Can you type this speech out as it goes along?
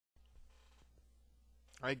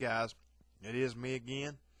Hey guys, it is me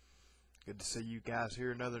again. Good to see you guys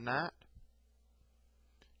here another night.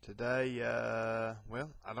 Today,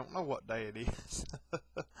 well, I don't know what day it is.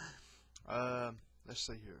 Let's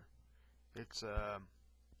see here. It's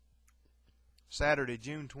Saturday,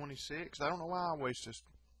 June 26th. I don't know why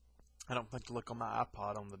I don't think to look on my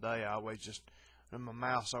iPod on the day. I always just run my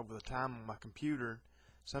mouse over the time on my computer.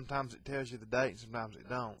 Sometimes it tells you the date and sometimes it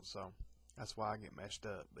don't, so that's why I get messed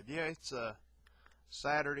up. But yeah, it's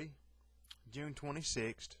Saturday, June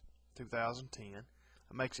 26th, 2010.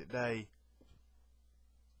 That makes it day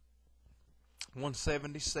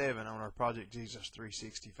 177 on our Project Jesus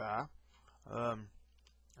 365. I'm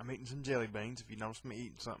eating some jelly beans, if you notice me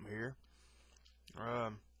eating something here.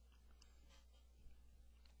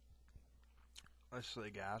 Let's see,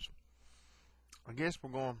 guys. I guess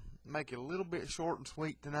we're going to make it a little bit short and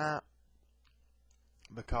sweet tonight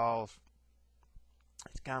because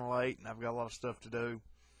it's kind of late and I've got a lot of stuff to do.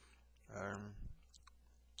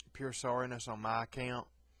 Pure sorriness on my account,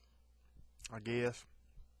 I guess.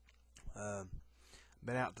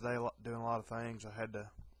 Been out today doing a lot of things. I had to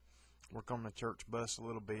work on the church bus a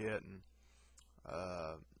little bit and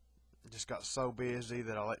just got so busy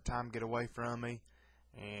that I let time get away from me.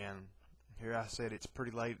 And here I said it's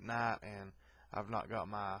pretty late at night and I've not got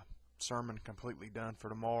my sermon completely done for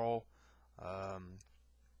tomorrow.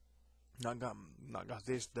 Not got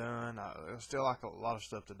this done. I still like a lot of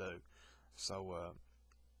stuff to do. So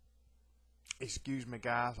excuse me,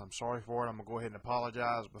 guys. I'm sorry for it. I'm gonna go ahead and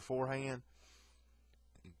apologize beforehand.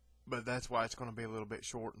 But that's why it's gonna be a little bit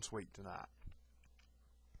short and sweet tonight.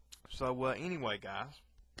 So anyway, guys,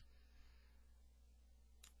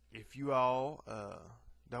 if you all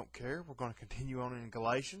don't care, we're going to continue on in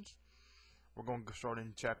Galatians. We're going to start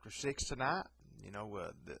in chapter 6 tonight. You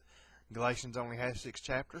know, the Galatians only has 6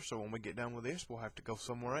 chapters, so when we get done with this, we'll have to go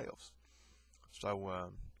somewhere else.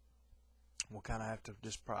 So we'll kind of have to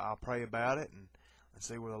I'll pray about it and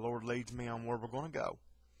see where the Lord leads me on where we're going to go.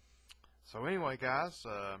 So anyway, guys,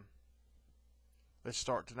 let's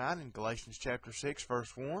start tonight in Galatians chapter 6,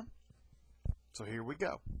 verse 1. So here we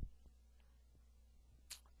go.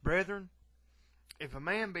 Brethren, if a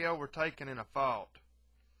man be overtaken in a fault,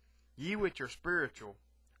 ye which are spiritual,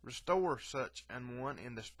 restore such an one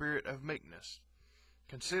in the spirit of meekness,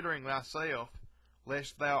 considering thyself,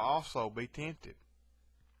 lest thou also be tempted.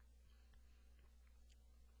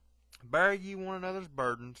 Bear ye one another's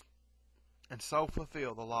burdens, and so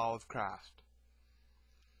fulfill the law of Christ.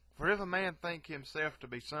 For if a man think himself to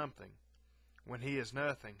be something, when he is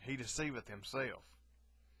nothing, he deceiveth himself.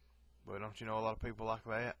 But don't you know a lot of people like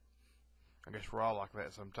that? I guess we're all like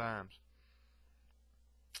that sometimes.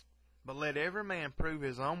 But let every man prove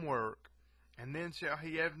his own work, and then shall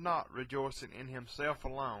he have not rejoicing in himself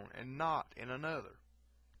alone, and not in another.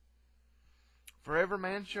 For every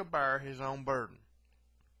man shall bear his own burden.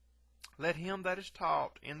 Let him that is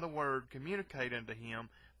taught in the word communicate unto him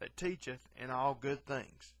that teacheth in all good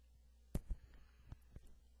things.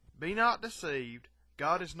 Be not deceived,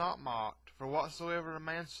 God is not mocked, for whatsoever a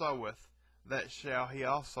man soweth, that shall he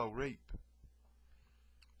also reap.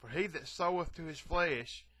 For he that soweth to his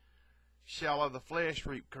flesh shall of the flesh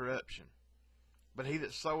reap corruption, but he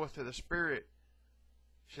that soweth to the Spirit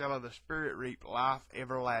shall of the Spirit reap life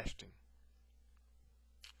everlasting.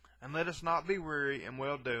 And let us not be weary in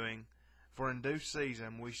well-doing, for in due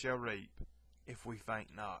season we shall reap, if we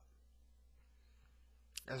faint not.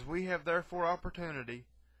 As we have therefore opportunity,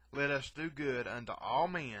 let us do good unto all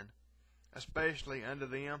men, especially unto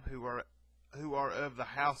them who are of the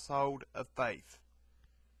household of faith.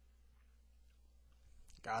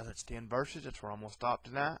 Guys, that's 10 verses. That's where I'm going to stop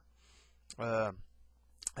tonight.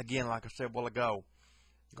 Again, like I said a while ago,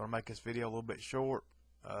 I'm going to make this video a little bit short.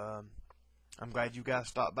 I'm glad you guys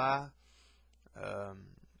stopped by.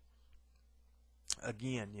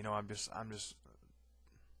 Again, you know, I'm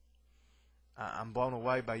blown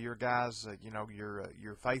away by your guys, you know,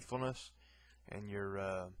 your faithfulness and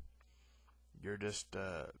your just,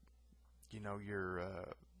 you know, your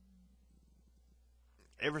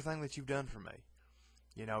everything that you've done for me.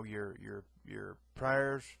 You know, your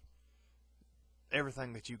prayers,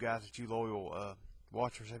 everything that you guys, that you loyal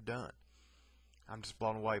watchers have done. I'm just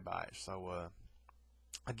blown away by it. So,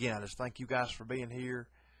 again, I just thank you guys for being here.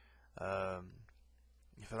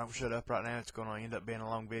 If I don't shut up right now, it's going to end up being a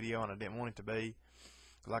long video, and I didn't want it to be.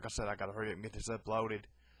 Like I said, I got to hurry up and get this uploaded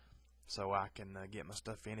so I can get my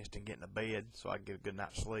stuff finished and get in the bed so I can get a good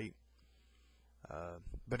night's sleep.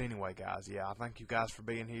 But anyway, guys, yeah, I thank you guys for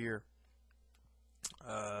being here.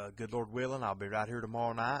 Good Lord willing, I'll be right here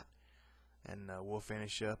tomorrow night, and we'll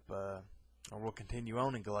finish up, or we'll continue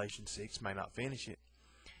on in Galatians 6. May not finish it,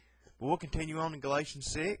 But we'll continue on in Galatians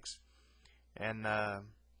 6, and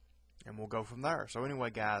we'll go from there. So anyway,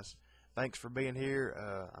 guys, thanks for being here.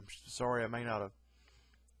 I'm sorry I may not have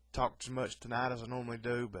talked as much tonight as I normally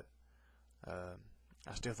do, but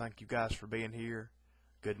I still thank you guys for being here.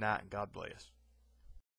 Good night, and God bless.